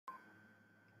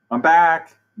I'm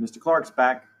back. Mr. Clarke's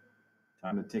back.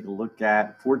 Time to take a look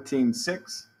at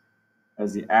 14-6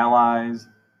 as the Allies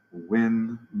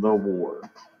win the war.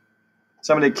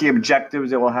 Some of the key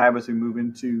objectives that we'll have as we move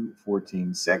into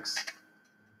 14-6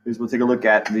 is we'll take a look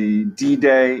at the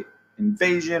D-Day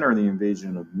invasion or the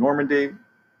invasion of Normandy.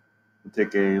 We'll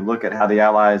take a look at how the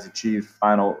Allies achieved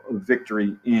final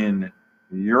victory in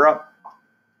Europe.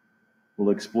 We'll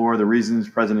explore the reasons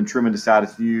President Truman decided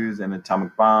to use an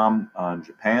atomic bomb on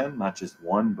Japan, not just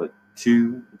one, but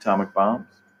 2 atomic bombs.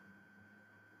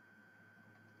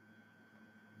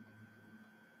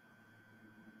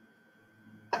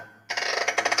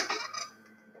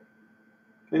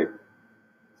 Okay, let's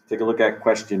take a look at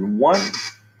question 1.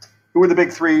 Who were the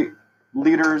big 3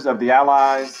 leaders of the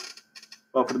Allies?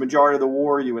 Well, for the majority of the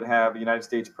war, you would have United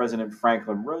States President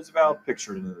Franklin Roosevelt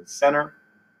pictured in the center.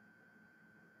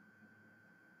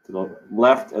 To the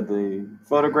left of the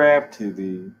photograph, to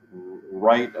the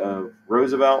right of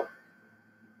Roosevelt,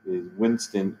 is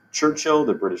Winston Churchill,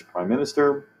 the British Prime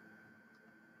Minister.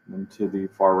 And to the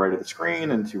far right of the screen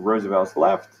and to Roosevelt's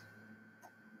left,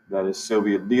 that is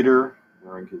Soviet leader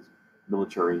wearing his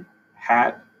military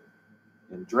hat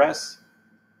and dress,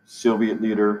 Soviet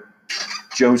leader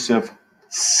Joseph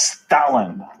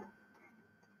Stalin.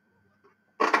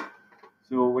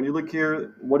 So when you look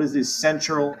here, what is the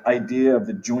central idea of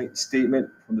the joint statement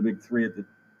from the big 3 at the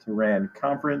Tehran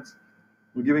conference?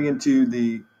 We're giving into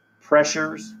the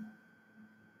pressures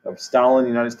of Stalin. The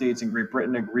United States and Great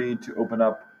Britain agreed to open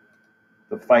up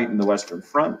the fight in the Western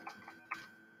Front,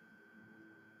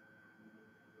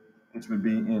 which would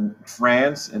be in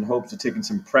France, in hopes of taking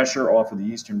some pressure off of the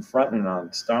Eastern Front and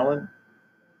on Stalin.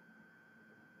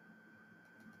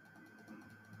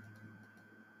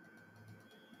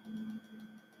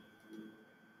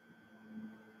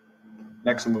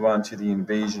 Next, we'll move on to the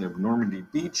invasion of Normandy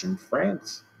Beach in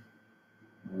France.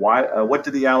 What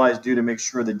did the Allies do to make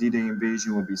sure the D-Day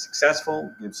invasion would be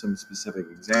successful? Give some specific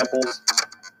examples.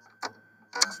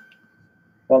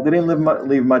 Well, they didn't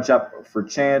leave much up for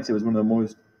chance. It was one of the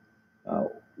most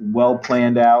well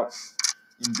planned out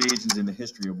invasions in the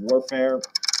history of warfare.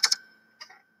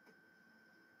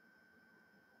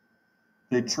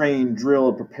 They trained,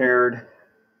 drilled, prepared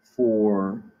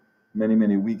for many,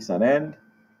 many weeks on end.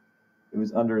 It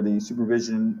was under the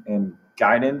supervision and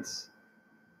guidance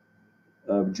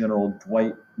of General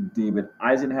Dwight David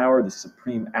Eisenhower, the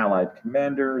Supreme Allied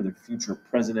Commander, the future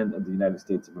President of the United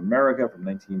States of America from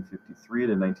 1953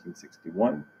 to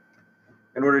 1961.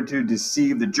 In order to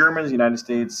deceive the Germans, the United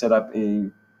States set up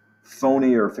a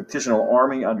phony or fictional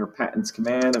army under Patton's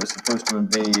command that was supposed to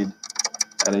invade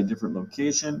at a different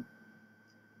location.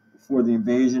 Before the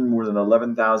invasion, more than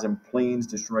 11,000 planes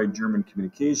destroyed German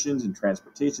communications and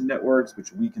transportation networks,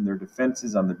 which weakened their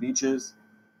defenses on the beaches.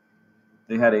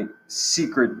 They had a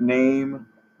secret name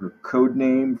or code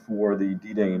name for the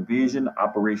D-Day invasion,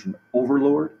 Operation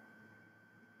Overlord.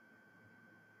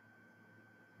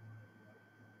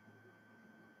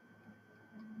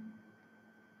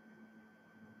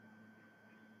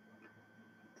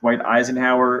 Dwight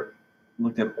Eisenhower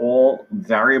looked at all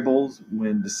variables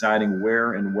when deciding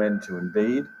where and when to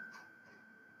invade.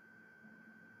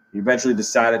 He eventually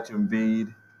decided to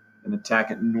invade and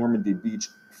attack at Normandy Beach,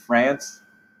 France.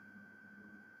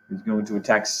 He was going to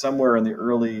attack somewhere in the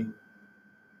early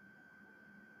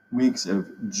weeks of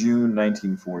June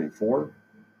 1944.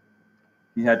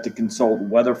 He had to consult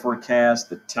weather forecasts,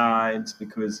 the tides,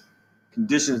 because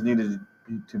conditions needed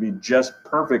to be just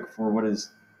perfect for what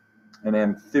is an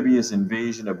amphibious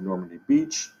invasion of Normandy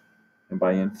Beach. And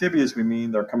by amphibious, we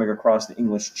mean they're coming across the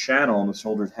English Channel, and the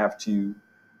soldiers have to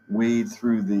wade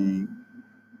through the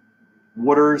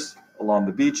waters along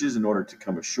the beaches in order to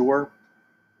come ashore.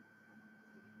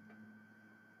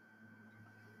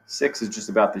 6 is just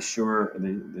about the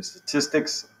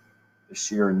statistics, the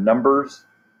sheer numbers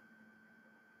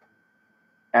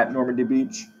at Normandy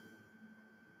Beach.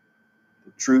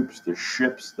 The troops, the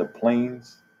ships, the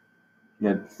planes. You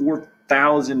had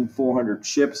 4,400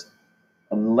 ships,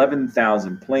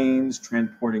 11,000 planes,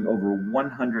 transporting over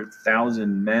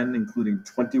 100,000 men, including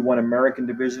 21 American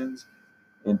divisions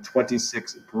and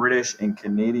 26 British and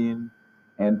Canadian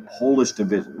and Polish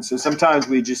divisions. So sometimes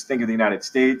we just think of the United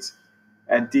States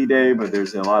at D-Day, but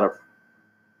there's a lot of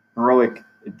heroic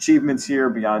achievements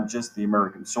here beyond just the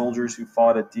American soldiers who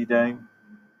fought at D-Day.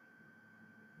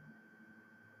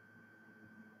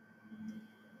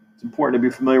 It's important to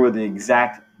be familiar with the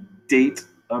exact date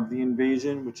of the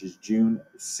invasion, which is June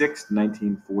 6,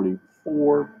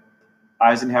 1944.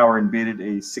 Eisenhower invaded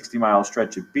a 60-mile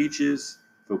stretch of beaches,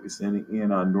 focusing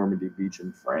in on Normandy Beach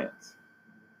in France.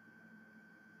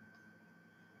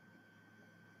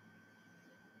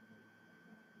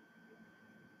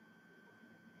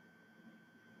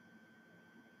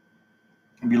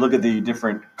 If you look at the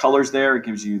different colors there, it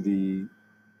gives you the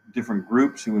different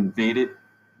groups who invaded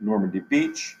Normandy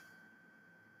Beach.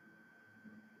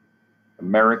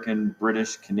 American,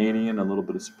 British, Canadian, a little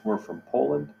bit of support from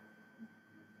Poland.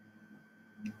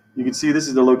 You can see this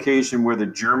is the location where the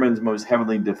Germans most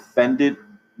heavily defended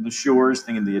the shores,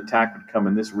 thinking the attack would come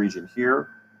in this region here.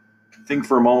 Think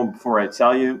for a moment before I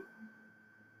tell you,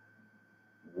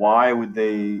 why would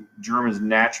the Germans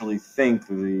naturally think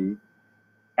that the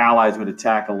Allies would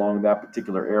attack along that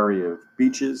particular area of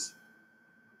beaches?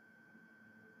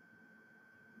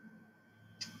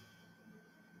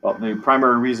 Well, the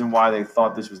primary reason why they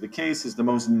thought this was the case is the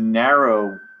most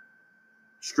narrow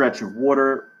stretch of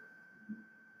water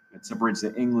that separates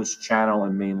the English Channel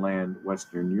and mainland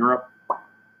Western Europe.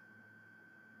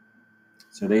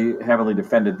 So they heavily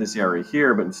defended this area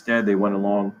here, but instead they went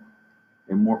along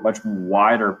a much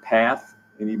wider path.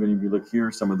 And even if you look here,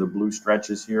 some of the blue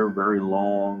stretches here, very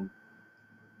long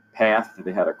path that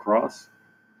they had to cross.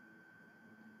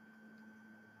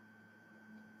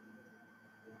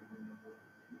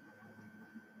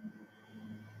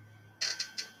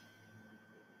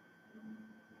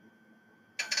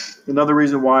 Another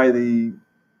reason why the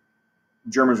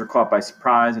Germans were caught by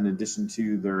surprise, in addition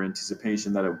to their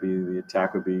anticipation that the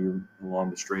attack would be along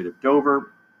the Strait of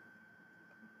Dover.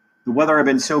 The weather had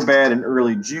been so bad in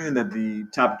early June that the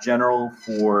top general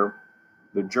for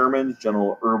the Germans,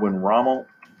 General Erwin Rommel,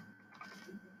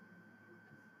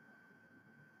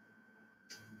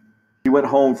 he went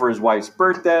home for his wife's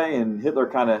birthday, and Hitler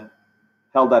kind of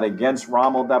held that against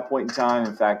Rommel at that point in time.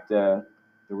 In fact, there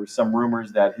were some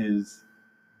rumors that his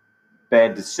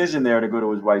bad decision there to go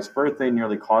to his wife's birthday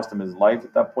nearly cost him his life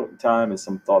at that point in time, as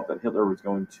some thought that Hitler was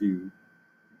going to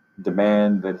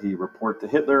demand that he report to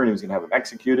Hitler and he was going to have him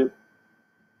executed.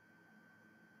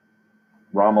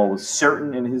 Rommel was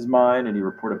certain in his mind, and he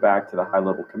reported back to the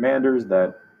high-level commanders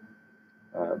that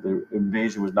the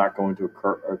invasion was not going to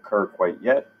occur quite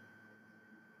yet.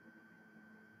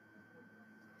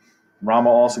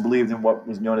 Rommel also believed in what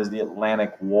was known as the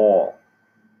Atlantic Wall.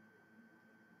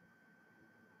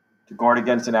 To guard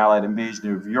against an Allied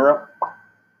invasion of Europe,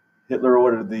 Hitler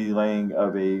ordered the laying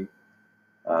of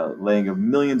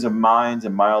millions of mines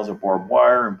and miles of barbed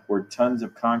wire and poured tons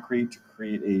of concrete to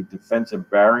create a defensive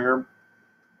barrier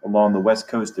along the west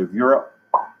coast of Europe.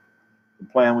 The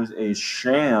plan was a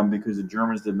sham because the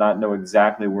Germans did not know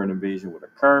exactly where an invasion would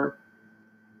occur.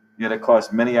 Yet it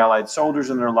cost many Allied soldiers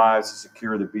in their lives to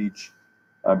secure the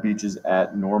beaches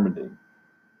at Normandy.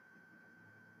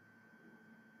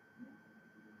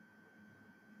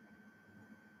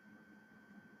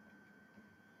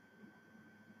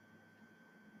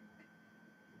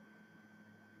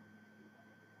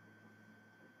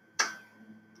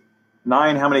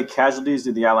 Nine, how many casualties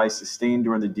did the Allies sustain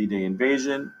during the D-Day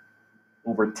invasion?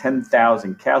 Over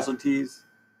 10,000 casualties.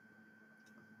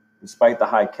 Despite the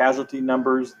high casualty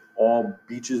numbers, all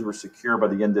beaches were secure by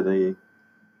the end of the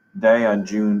day on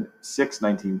June 6,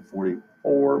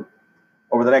 1944.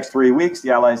 Over the next 3 weeks, the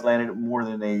Allies landed more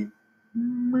than 1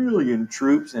 million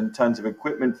troops and tons of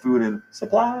equipment, food, and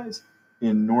supplies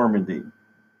in Normandy.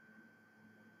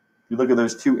 If you look at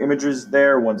those two images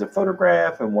there, one's a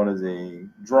photograph and one is a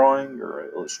drawing or an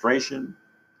illustration.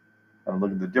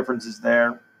 Look at the differences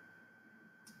there.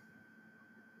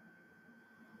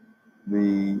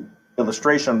 The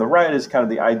illustration on the right is kind of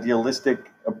the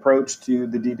idealistic approach to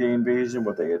the D-Day invasion,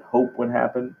 what they had hoped would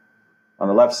happen. On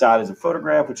the left side is a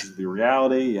photograph, which is the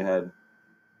reality. You had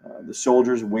the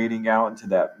soldiers wading out into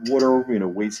that water,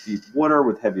 waist-deep water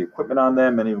with heavy equipment on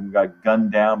them. Many of them got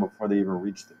gunned down before they even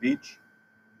reached the beach.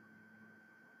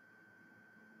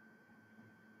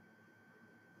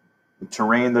 The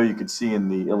terrain, though, you could see in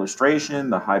the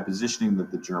illustration, the high positioning that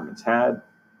the Germans had.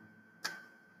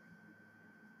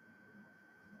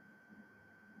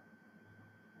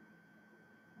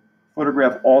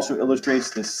 Photograph also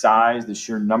illustrates the size, the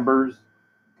sheer numbers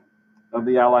of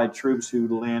the Allied troops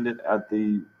who landed at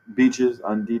the beaches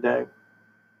on D-Day.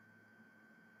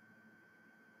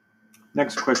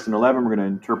 Next, question 11, we're going to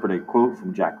interpret a quote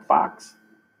from Jack Fox,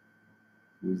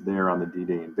 who was there on the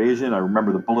D-Day invasion. I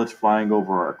remember the bullets flying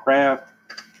over our craft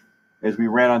as we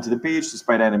ran onto the beach,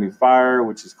 despite enemy fire,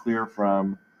 which is clear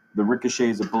from the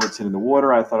ricochets of bullets hitting the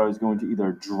water. I thought I was going to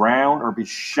either drown or be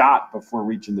shot before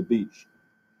reaching the beach.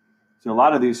 So a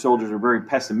lot of these soldiers were very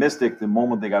pessimistic the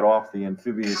moment they got off the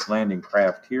amphibious landing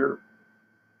craft here.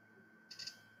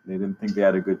 They didn't think they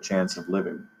had a good chance of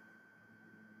living.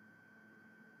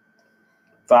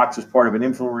 Fox was part of an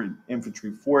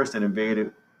infantry force that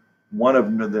invaded one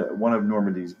of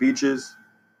Normandy's beaches.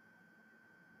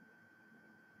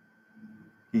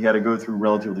 He had to go through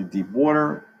relatively deep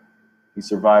water. He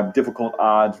survived difficult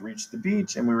odds, reached the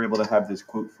beach, and we were able to have this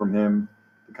quote from him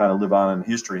to kind of live on in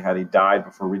history. Had he died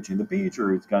before reaching the beach, or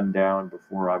he was gunned down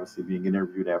before obviously being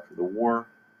interviewed after the war,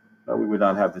 we would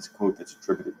not have this quote that's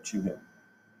attributed to him.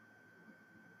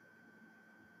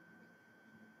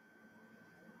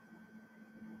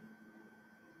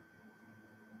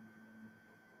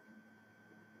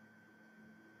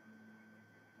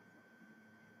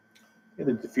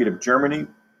 The defeat of Germany.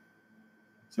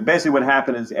 So basically what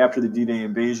happened is after the D-Day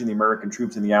invasion, the American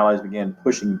troops and the Allies began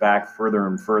pushing back further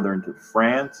and further into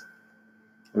France.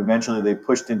 Eventually they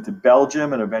pushed into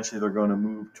Belgium, and eventually they're going to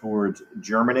move towards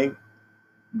Germany,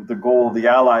 with the goal of the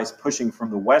Allies pushing from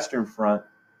the Western Front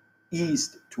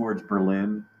east towards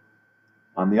Berlin.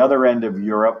 On the other end of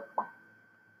Europe,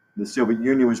 the Soviet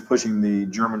Union was pushing the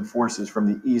German forces from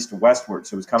the east westward.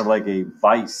 So it was kind of like a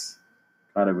vice,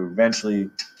 kind of eventually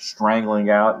strangling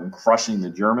out and crushing the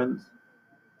Germans.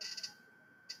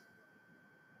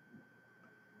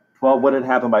 Well, what had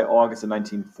happened by August of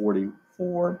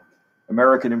 1944?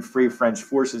 American and Free French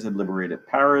forces had liberated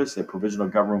Paris. A provisional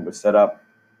government was set up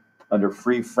under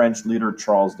Free French leader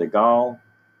Charles de Gaulle.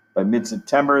 By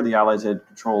mid-September, the Allies had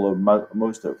control of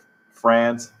most of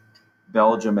France,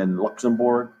 Belgium, and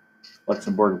Luxembourg.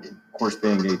 Luxembourg, of course,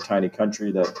 being a tiny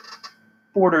country that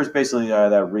borders basically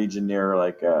that region near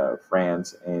like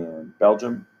France and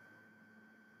Belgium.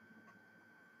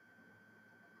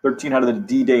 13 out of the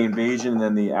D-Day invasion and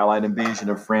then the Allied invasion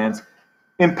of France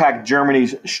impact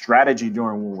Germany's strategy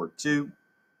during World War II.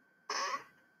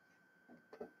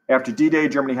 After D-Day,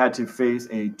 Germany had to face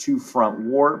a two-front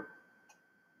war.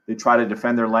 They tried to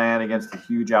defend their land against the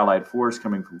huge Allied force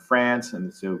coming from France, and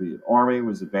the Soviet army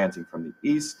was advancing from the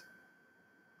east.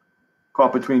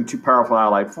 Caught between two powerful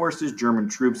Allied forces, German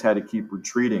troops had to keep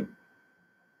retreating.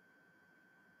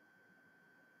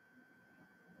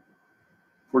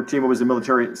 14, what was the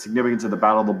military significance of the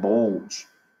Battle of the Bulge?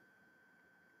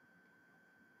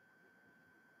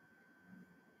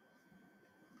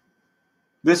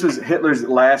 This was Hitler's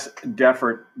last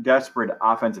desperate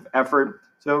offensive effort.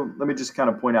 So let me just kind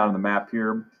of point out on the map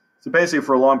here. So basically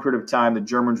for a long period of time, the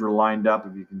Germans were lined up,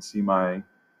 if you can see my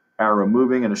arrow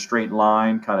moving in a straight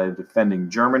line, kind of defending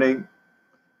Germany.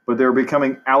 But they were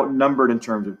becoming outnumbered in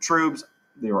terms of troops.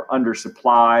 They were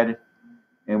undersupplied,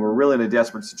 and were really in a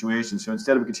desperate situation. So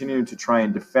instead of continuing to try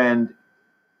and defend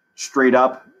straight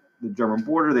up the German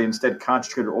border, they instead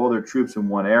concentrated all their troops in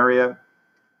one area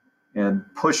and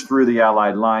pushed through the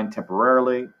Allied line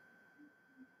temporarily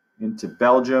into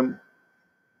Belgium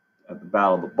at the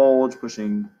Battle of the Bulge,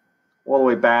 pushing all the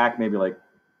way back, maybe like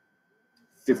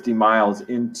 50 miles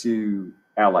into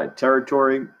Allied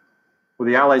territory. What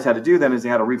the Allies had to do then is they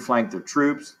had to reflank their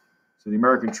troops. So the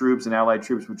American troops and Allied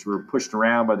troops, which were pushed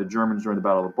around by the Germans during the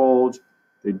Battle of the Bulge,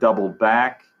 they doubled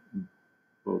back in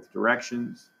both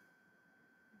directions,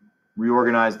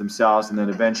 reorganized themselves, and then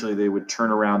eventually they would turn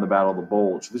around the Battle of the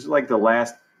Bulge. This is like the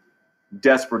last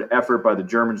desperate effort by the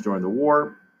Germans during the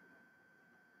war.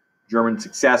 German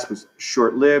success was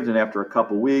short-lived, and after a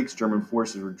couple weeks, German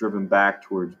forces were driven back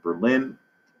towards Berlin.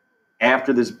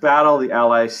 After this battle, the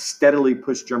Allies steadily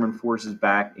pushed German forces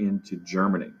back into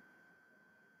Germany.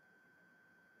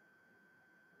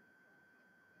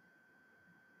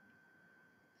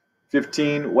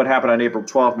 What happened on April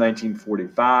 12,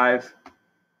 1945?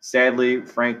 Sadly,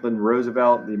 Franklin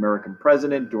Roosevelt, the American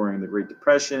president during the Great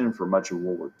Depression and for much of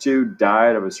World War II,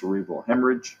 died of a cerebral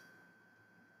hemorrhage.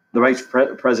 The Vice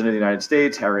President of the United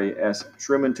States, Harry S.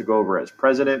 Truman, took over as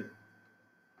president.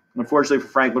 Unfortunately for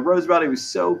Franklin Roosevelt, he was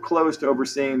so close to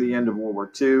overseeing the end of World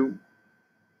War II,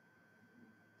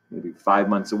 maybe 5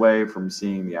 months away from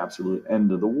seeing the absolute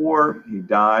end of the war. He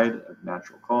died of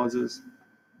natural causes.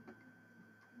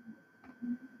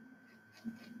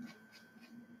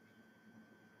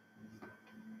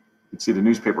 You can see the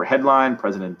newspaper headline,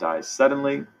 President Dies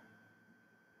Suddenly.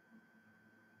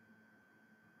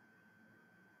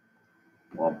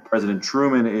 While President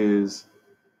Truman is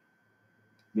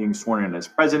being sworn in as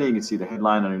president, you can see the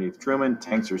headline underneath Truman,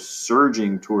 tanks are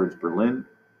surging towards Berlin.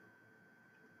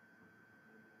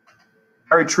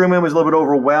 Harry Truman was a little bit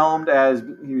overwhelmed as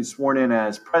he was sworn in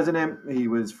as president. He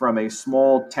was from a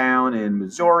small town in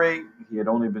Missouri. He had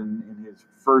only been in his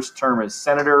first term as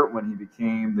senator when he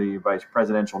became the vice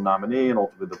presidential nominee and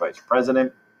ultimately the vice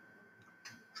president.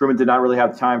 Truman did not really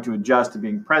have time to adjust to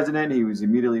being president. He was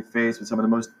immediately faced with some of the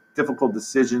most difficult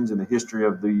decisions in the history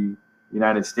of the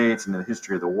United States and in the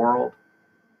history of the world.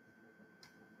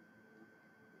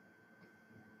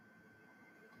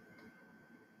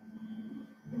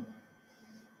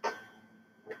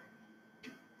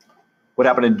 What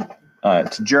happened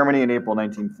to Germany in April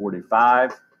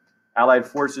 1945? Allied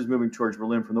forces moving towards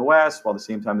Berlin from the west, while at the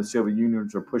same time the Soviet Union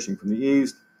were pushing from the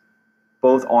east.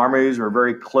 Both armies were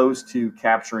very close to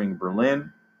capturing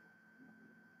Berlin.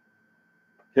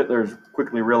 Hitler's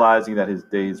quickly realizing that his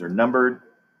days are numbered.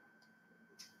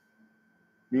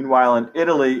 Meanwhile, in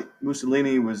Italy,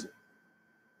 Mussolini was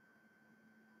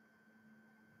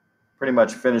pretty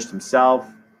much finished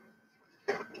himself.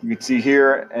 You can see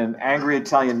here an angry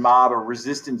Italian mob of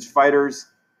resistance fighters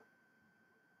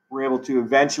were able to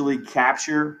eventually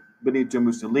capture Benito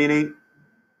Mussolini.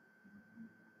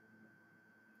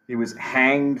 He was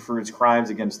hanged for his crimes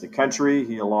against the country,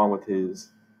 he along with his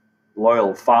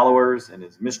loyal followers and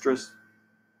his mistress.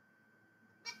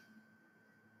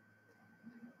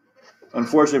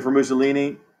 Unfortunately for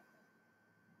Mussolini,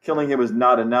 killing him was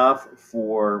not enough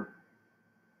for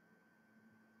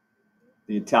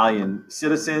the Italian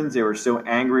citizens. They were so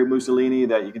angry at Mussolini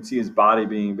that you can see his body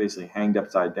being basically hanged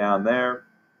upside down there.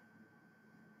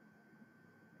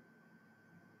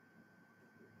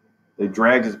 They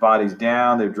dragged his bodies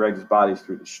down. They dragged his bodies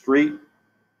through the street.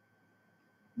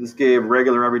 This gave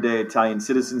regular, everyday Italian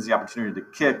citizens the opportunity to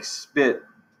kick, spit,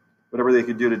 whatever they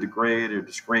could do to degrade or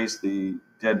disgrace the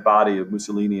dead body of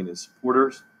Mussolini and his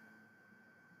supporters.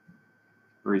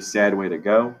 Very sad way to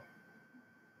go.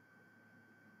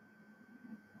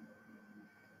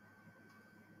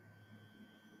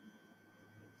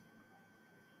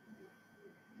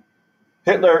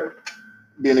 Hitler,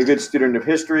 being a good student of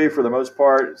history for the most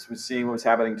part, was seeing what was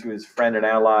happening to his friend and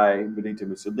ally, Benito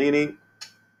Mussolini.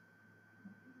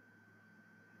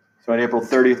 So on April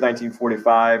 30th,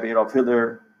 1945, Adolf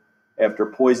Hitler, after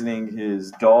poisoning his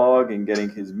dog and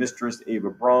getting his mistress, Eva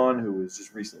Braun, who was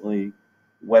just recently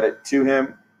wedded to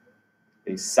him,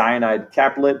 a cyanide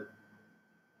caplet.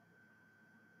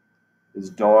 His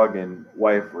dog and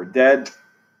wife were dead.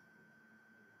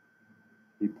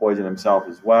 He poisoned himself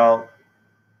as well.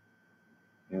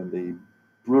 And the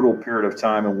brutal period of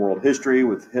time in world history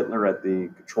with Hitler at the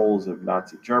controls of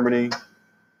Nazi Germany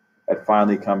had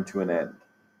finally come to an end.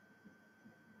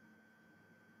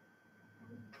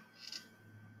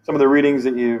 Some of the readings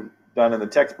that you've done in the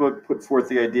textbook put forth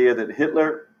the idea that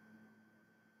Hitler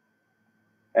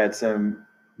had some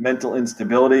mental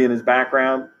instability in his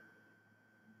background.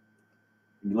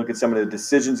 You look at some of the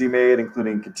decisions he made,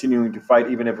 including continuing to fight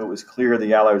even if it was clear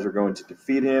the Allies were going to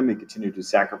defeat him. He continued to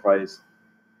sacrifice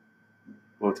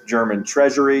both German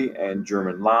treasury and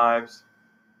German lives.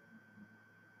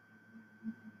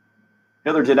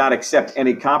 Hitler did not accept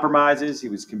any compromises. He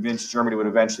was convinced Germany would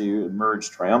eventually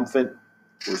emerge triumphant.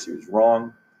 Of course, he was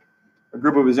wrong. A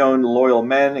group of his own loyal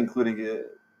men, including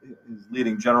his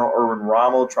leading general Erwin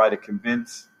Rommel, tried to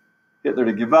convince Hitler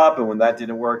to give up, and when that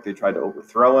didn't work, they tried to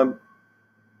overthrow him.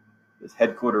 His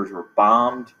headquarters were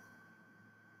bombed.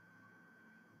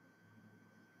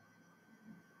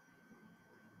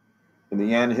 In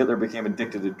the end, Hitler became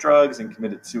addicted to drugs and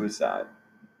committed suicide.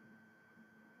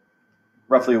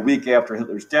 Roughly a week after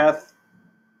Hitler's death,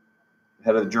 the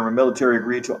head of the German military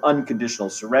agreed to unconditional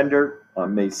surrender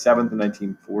on May 7th,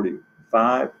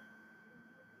 1945.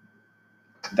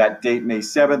 That date, May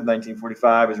 7th,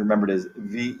 1945, is remembered as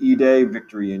VE Day,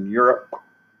 Victory in Europe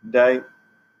Day.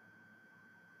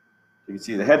 You can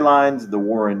see the headlines: the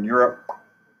war in Europe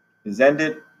is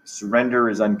ended, surrender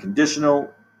is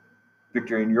unconditional,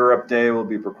 Victory in Europe Day will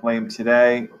be proclaimed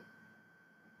today.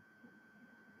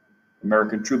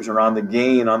 American troops are on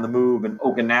the move in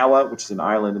Okinawa, which is an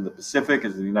island in the Pacific,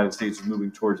 as the United States is moving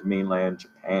towards mainland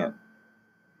Japan.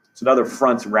 So another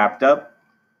front's wrapped up.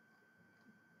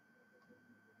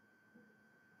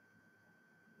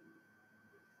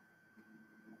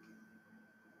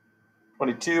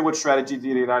 '22, what strategy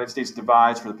did the United States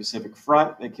devise for the Pacific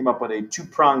Front? They came up with a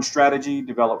two-pronged strategy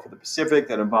developed for the Pacific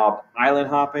that involved island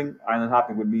hopping. Island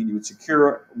hopping would mean you would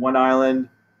secure one island,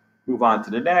 move on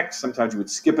to the next. Sometimes you would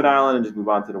skip an island and just move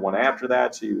on to the one after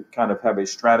that. So you would kind of have a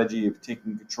strategy of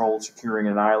taking control, securing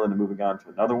an island, and moving on to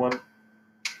another one.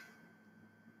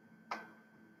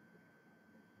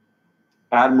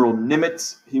 Admiral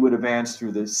Nimitz, he would advance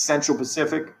through the Central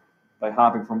Pacific by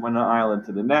hopping from one island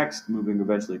to the next, moving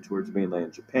eventually towards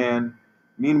mainland Japan.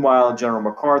 Meanwhile, General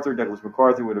MacArthur, Douglas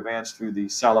MacArthur, would advance through the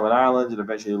Solomon Islands and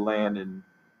eventually land in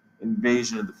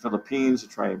invasion of the Philippines to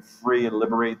try and free and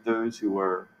liberate those who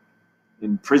were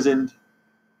imprisoned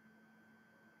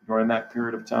during that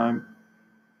period of time.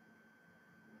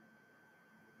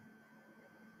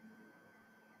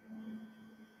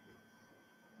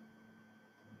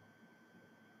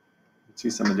 See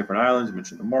some of the different islands. I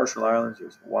mentioned the Marshall Islands.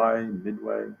 There's Hawaii,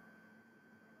 Midway,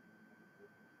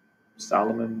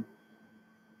 Solomon.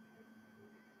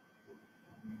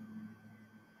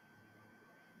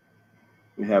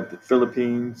 We have the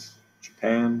Philippines.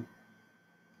 Japan.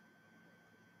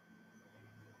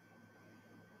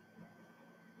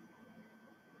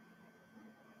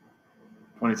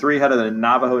 '23, how did the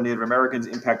Navajo Native Americans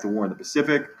impact the war in the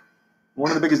Pacific?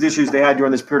 One of the biggest issues they had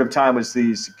during this period of time was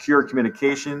the secure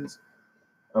communications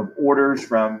of orders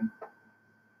from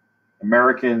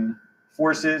American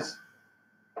forces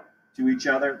to each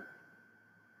other.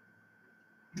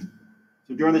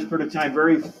 So during this period of time,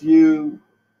 very few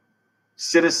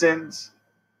citizens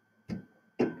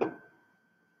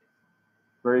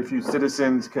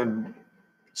can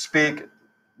speak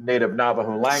native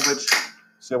Navajo language.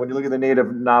 So when you look at the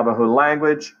native Navajo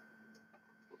language,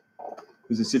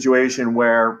 there's a situation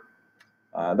where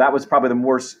that was probably the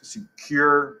more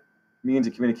secure means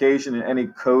of communication and any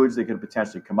codes they could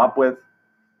potentially come up with,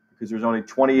 because there's only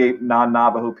 28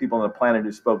 non-Navajo people on the planet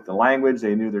who spoke the language.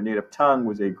 They knew their native tongue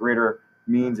was a greater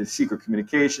means of secret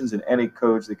communications than any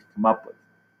codes they could come up with.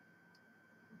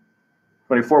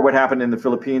 24, what happened in the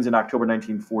Philippines in October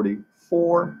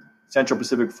 1944? Central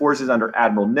Pacific forces under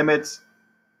Admiral Nimitz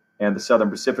and the Southern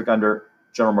Pacific under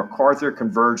General MacArthur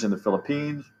converged in the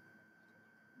Philippines.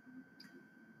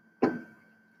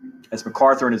 As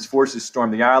MacArthur and his forces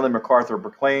stormed the island, MacArthur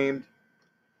proclaimed,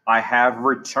 "I have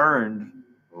returned,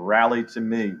 rally to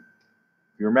me."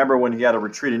 If you remember, when he had a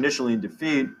retreat initially in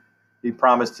defeat, he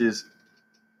promised his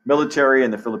military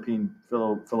and the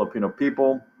Filipino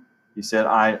people, he said,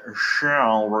 "I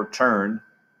shall return,"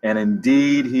 and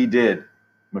indeed he did.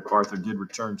 MacArthur did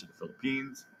return to the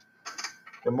Philippines.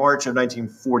 In March of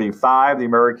 1945, the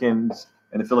Americans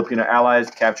and the Filipino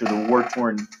allies captured the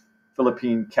war-torn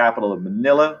Philippine capital of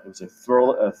Manila. It was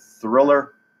a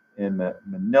thriller in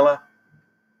Manila.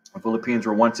 The Philippines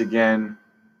were once again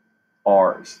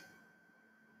ours.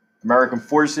 American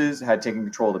forces had taken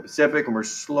control of the Pacific and were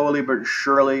slowly but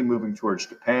surely moving towards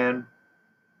Japan.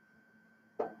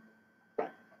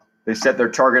 They set their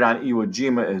target on Iwo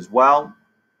Jima as well.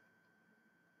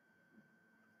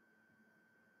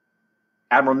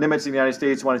 Admiral Nimitz of the United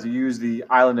States wanted to use the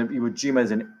island of Iwo Jima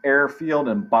as an airfield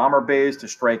and bomber base to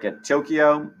strike at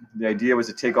Tokyo. The idea was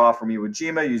to take off from Iwo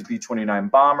Jima, use B-29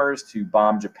 bombers to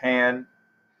bomb Japan,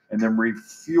 and then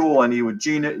refuel on Iwo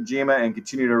Jima and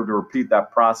continue to repeat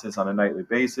that process on a nightly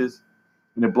basis.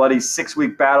 In a bloody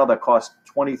 6-week battle that cost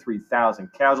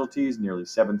 23,000 casualties, nearly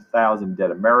 7,000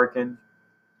 dead Americans,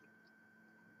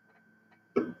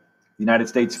 the United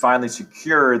States finally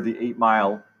secured the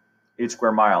 8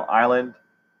 square mile island.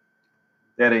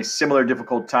 They had a similar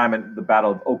difficult time at the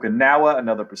Battle of Okinawa,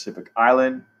 another Pacific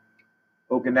island.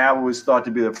 Okinawa was thought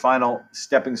to be the final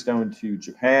stepping stone to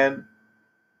Japan.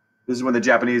 This is when the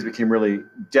Japanese became really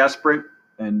desperate,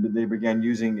 and they began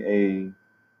using a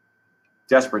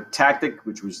desperate tactic,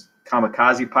 which was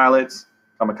kamikaze pilots.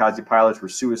 Kamikaze pilots were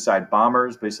suicide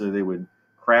bombers. Basically, they would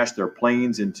crash their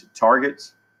planes into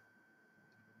targets.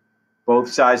 Both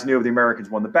sides knew if the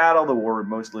Americans won the battle, the war would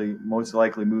most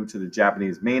likely move to the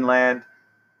Japanese mainland.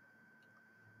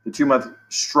 The 2-month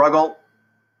struggle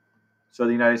saw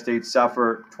the United States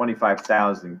suffer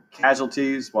 25,000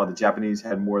 casualties, while the Japanese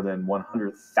had more than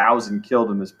 100,000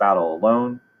 killed in this battle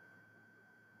alone.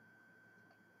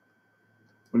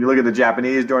 When you look at the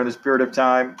Japanese during this period of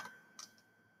time,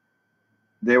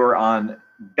 they were on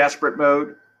desperate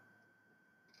mode.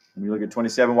 When you look at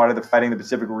 27, why did the fighting in the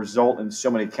Pacific result in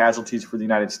so many casualties for the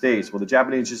United States? Well, the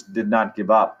Japanese just did not give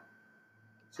up.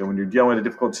 So when you're dealing with a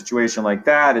difficult situation like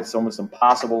that, it's almost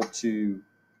impossible to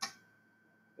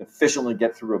efficiently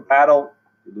get through a battle.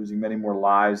 You're losing many more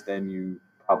lives than you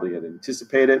probably had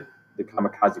anticipated. The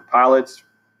kamikaze pilots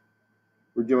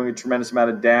were doing a tremendous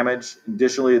amount of damage.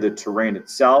 Additionally, the terrain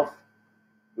itself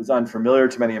was unfamiliar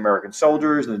to many American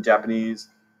soldiers, and the Japanese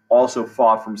also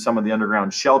fought from some of the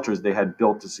underground shelters they had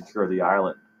built to secure the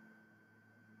island.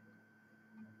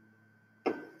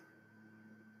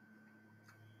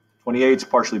 '28 is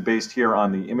partially based here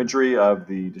on the imagery of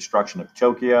the destruction of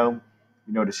Tokyo.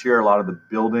 You notice here a lot of the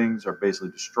buildings are basically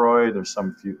destroyed. There's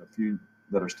a few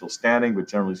that are still standing, but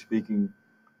generally speaking,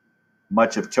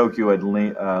 much of Tokyo had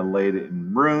laid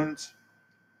in ruins.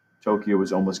 Tokyo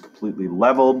was almost completely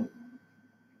leveled.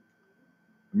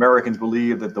 Americans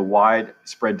believed that the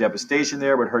widespread devastation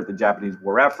there would hurt the Japanese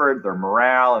war effort, their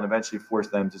morale, and eventually force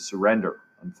them to surrender.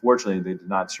 Unfortunately, they did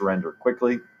not surrender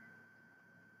quickly.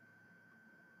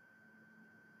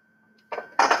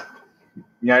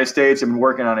 The United States had been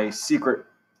working on a secret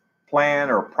plan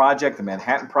or project, the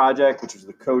Manhattan Project, which was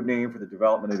the code name for the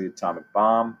development of the atomic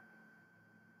bomb.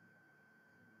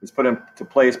 It was put into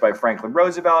place by Franklin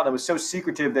Roosevelt, and it was so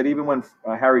secretive that even when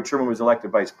Harry Truman was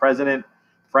elected vice president,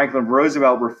 Franklin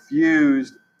Roosevelt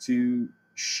refused to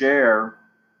share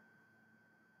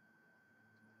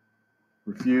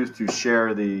refused to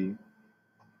share the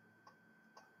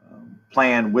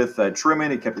plan with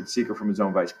Truman. He kept it secret from his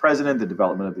own vice president, the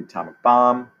development of the atomic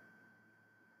bomb.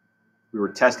 We were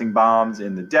testing bombs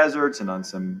in the deserts and on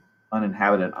some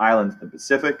uninhabited islands in the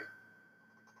Pacific.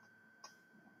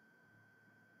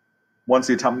 Once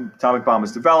the atomic bomb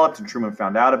was developed and Truman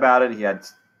found out about it, he had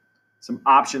some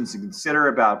options to consider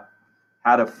about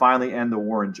how to finally end the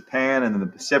war in Japan and in the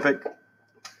Pacific.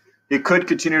 He could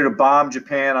continue to bomb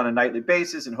Japan on a nightly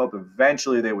basis and hope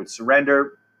eventually they would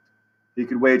surrender. He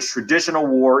could wage traditional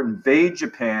war, invade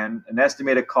Japan, an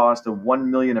estimated cost of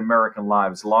 1 million American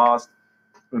lives lost,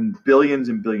 and billions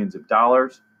of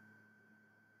dollars.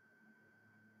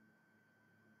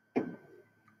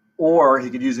 Or he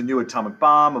could use a new atomic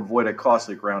bomb, avoid a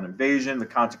costly ground invasion. The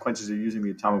consequences of using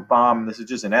the atomic bomb, and this is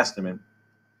just an estimate,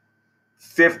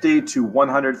 50 to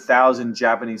 100,000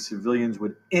 Japanese civilians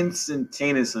would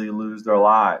instantaneously lose their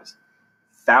lives.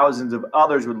 Thousands of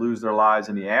others would lose their lives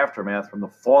in the aftermath from the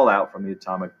fallout from the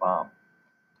atomic bomb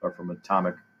or from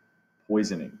atomic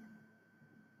poisoning.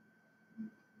 You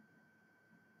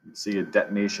can see a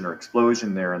detonation or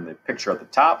explosion there in the picture at the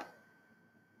top.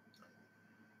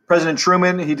 President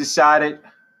Truman, he decided,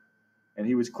 and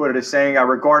he was quoted as saying, "I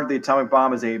regarded the atomic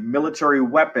bomb as a military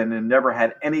weapon and never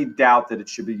had any doubt that it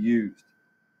should be used."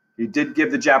 He did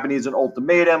give the Japanese an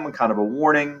ultimatum, kind of a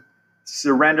warning,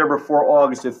 surrender before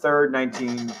August 3rd,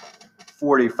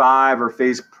 1945, or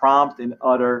face prompt and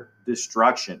utter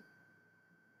destruction.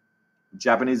 The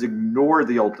Japanese ignored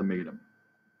the ultimatum.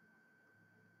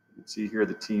 You can see here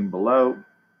the team below.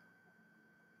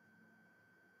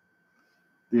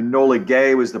 The Enola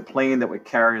Gay was the plane that would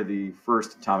carry the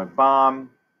first atomic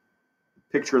bomb.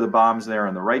 Picture of the bombs there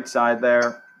on the right side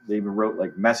there. They even wrote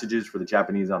like messages for the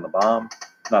Japanese on the bomb.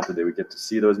 Not that they would get to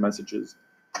see those messages.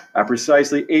 At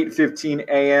precisely 8:15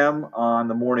 a.m. on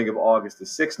the morning of August the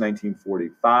 6th,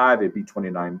 1945, a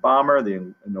B-29 bomber,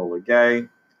 the Enola Gay,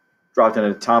 dropped an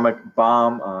atomic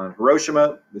bomb on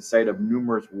Hiroshima, the site of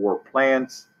numerous war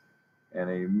plants and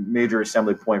a major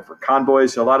assembly point for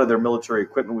convoys. So a lot of their military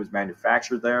equipment was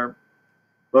manufactured there.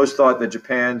 Most thought that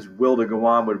Japan's will to go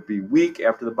on would be weak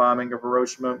after the bombing of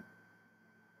Hiroshima.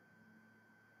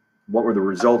 What were the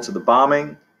results of the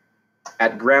bombing?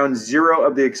 At ground zero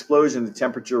of the explosion, the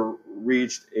temperature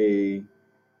reached a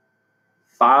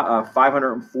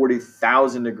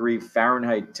 540,000 degree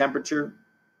Fahrenheit temperature.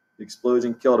 The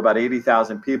explosion killed about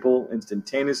 80,000 people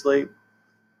instantaneously,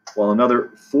 while another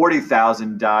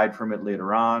 40,000 died from it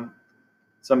later on.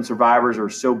 Some survivors were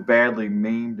so badly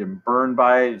maimed and burned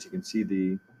by it. As you can see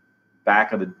the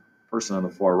back of the person on the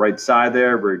far right side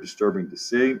there, very disturbing to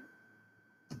see.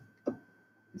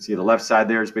 You see the left side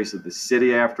there is basically the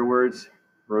city afterwards.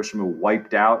 Hiroshima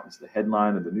wiped out. It's the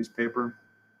headline of the newspaper.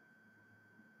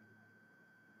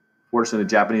 Fortunately, the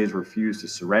Japanese refused to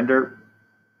surrender.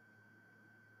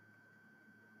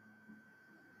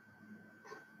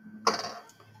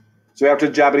 So after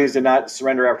the Japanese did not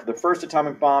surrender after the first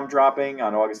atomic bomb dropping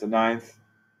on August the 9th,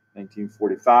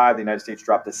 1945, the United States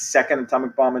dropped the second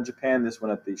atomic bomb in Japan, this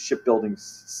one at the shipbuilding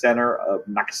center of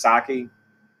Nagasaki.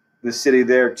 The city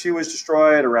there, too, was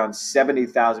destroyed. Around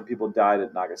 70,000 people died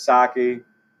at Nagasaki.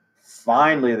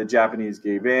 Finally, the Japanese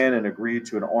gave in and agreed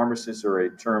to an armistice or a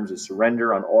terms of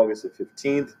surrender on August the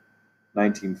 15th,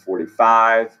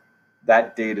 1945.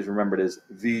 That date is remembered as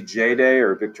VJ Day,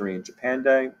 or Victory in Japan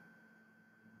Day.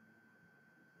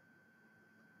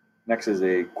 Next is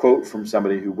a quote from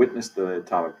somebody who witnessed the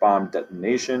atomic bomb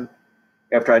detonation.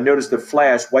 "After I noticed the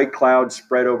flash, white clouds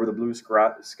spread over the blue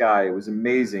sky. It was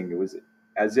amazing. It was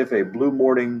as if a blue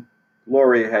morning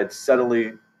glory had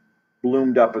suddenly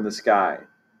bloomed up in the sky.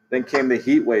 Then came the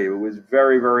heat wave. It was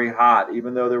very, very hot.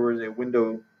 Even though there was a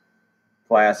window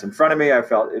glass in front of me,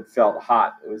 it felt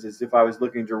hot. It was as if I was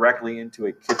looking directly into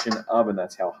a kitchen oven.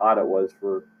 That's how hot it was,"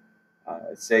 for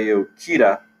Seiyo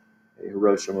Kita, a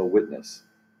Hiroshima witness.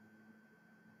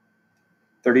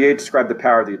 38 described the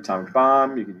power of the atomic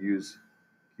bomb. You could use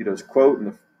Kito's quote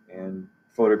and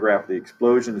photograph the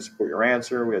explosion to support your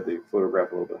answer. We had the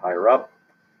photograph a little bit higher up.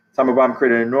 The atomic bomb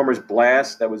created an enormous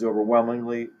blast that was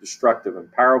overwhelmingly destructive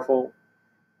and powerful.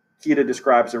 Kita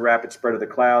describes the rapid spread of the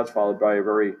clouds, followed by a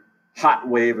very hot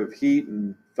wave of heat,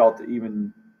 and felt it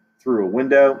even through a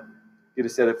window.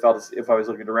 Kita said it felt as if I was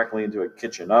looking directly into a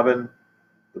kitchen oven.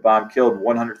 The bomb killed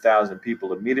 100,000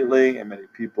 people immediately, and many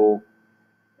people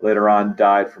later on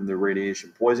died from the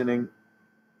radiation poisoning.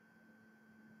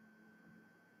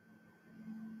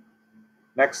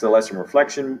 Next, the lesson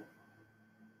reflection.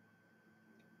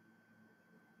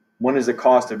 When is the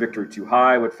cost of victory too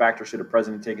high? What factors should a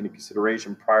president take into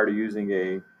consideration prior to using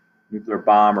a nuclear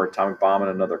bomb or atomic bomb in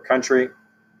another country?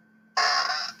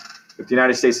 If the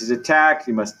United States is attacked,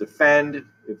 he must defend.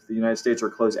 If the United States or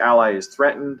a close ally is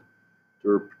threatened,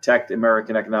 to protect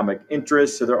American economic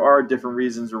interests. So there are different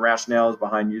reasons or rationales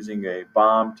behind using a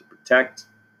bomb to protect.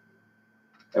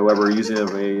 However, using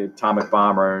an atomic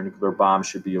bomb or a nuclear bomb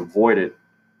should be avoided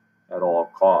at all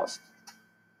costs.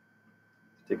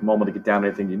 Take a moment to get down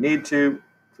anything you need to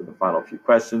for the final few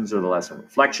questions or the lesson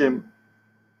reflection.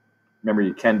 Remember,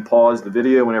 you can pause the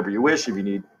video whenever you wish if you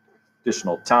need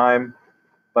additional time.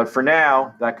 But for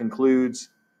now, that concludes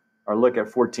our look at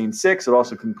 14.6. It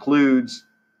also concludes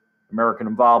American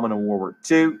involvement in World War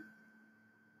II.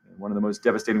 One of the most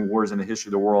devastating wars in the history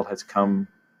of the world has come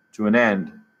to an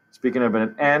end. Speaking of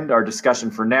an end, our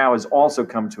discussion for now has also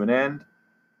come to an end.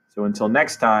 So until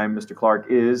next time, Mr. Clarke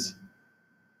is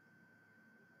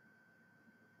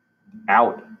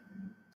out.